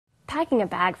Packing a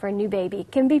bag for a new baby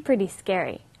can be pretty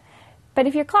scary. But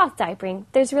if you're cloth diapering,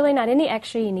 there's really not any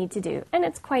extra you need to do, and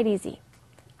it's quite easy.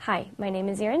 Hi, my name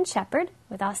is Erin Shepherd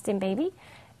with Austin Baby,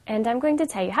 and I'm going to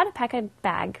tell you how to pack a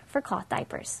bag for cloth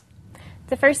diapers.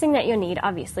 The first thing that you'll need,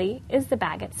 obviously, is the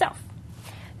bag itself.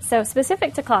 So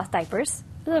specific to cloth diapers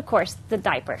is, of course, the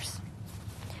diapers.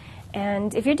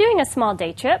 And if you're doing a small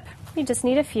day trip, you just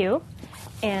need a few,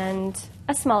 and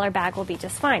a smaller bag will be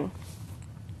just fine.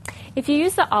 If you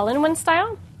use the all-in-one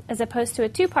style, as opposed to a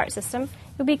two-part system,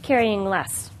 you'll be carrying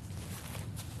less.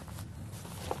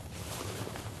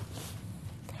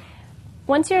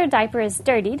 Once your diaper is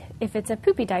dirtied, if it's a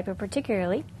poopy diaper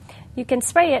particularly, you can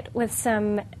spray it with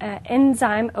some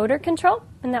enzyme odor control,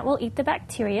 and that will eat the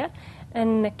bacteria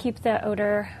and keep the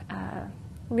odor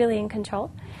really in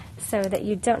control so that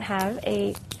you don't have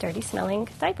a dirty-smelling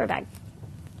diaper bag.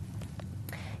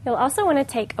 You'll also want to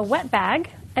take a wet bag,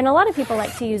 and a lot of people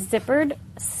like to use zippered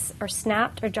or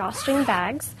snapped or drawstring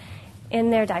bags in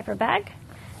their diaper bag,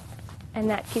 and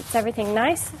that keeps everything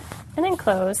nice and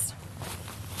enclosed.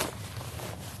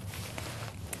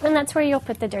 And that's where you'll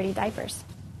put the dirty diapers.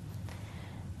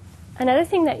 Another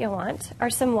thing that you'll want are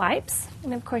some wipes,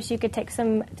 and of course you could take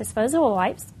some disposable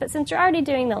wipes, but since you're already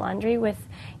doing the laundry with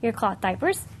your cloth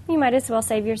diapers, you might as well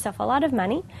save yourself a lot of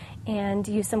money and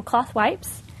use some cloth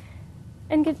wipes.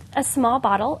 And get a small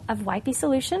bottle of wipey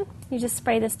solution. You just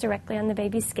spray this directly on the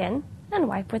baby's skin and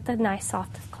wipe with a nice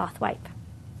soft cloth wipe.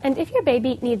 And if your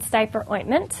baby needs diaper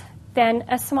ointment, then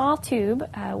a small tube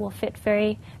will fit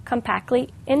very compactly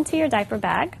into your diaper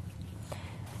bag.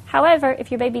 However,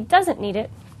 if your baby doesn't need it,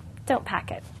 don't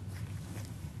pack it.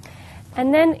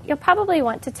 And then you'll probably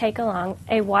want to take along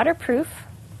a waterproof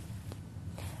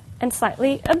and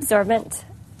slightly absorbent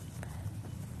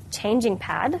changing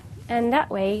pad. And that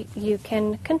way you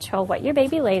can control what your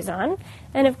baby lays on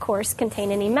and, of course,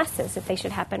 contain any messes if they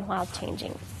should happen while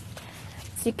changing.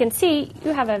 So you can see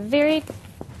you have a very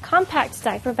compact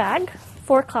diaper bag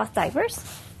for cloth diapers.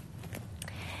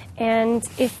 And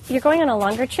if you're going on a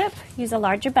longer trip, use a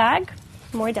larger bag,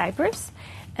 more diapers.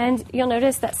 And you'll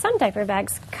notice that some diaper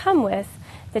bags come with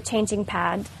the changing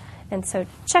pad. And so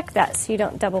check that so you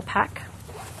don't double pack.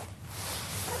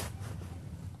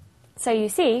 So you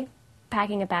see,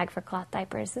 packing a bag for cloth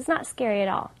diapers is not scary at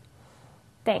all.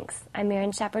 Thanks. I'm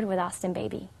Erin Shepherd with Austin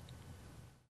Baby.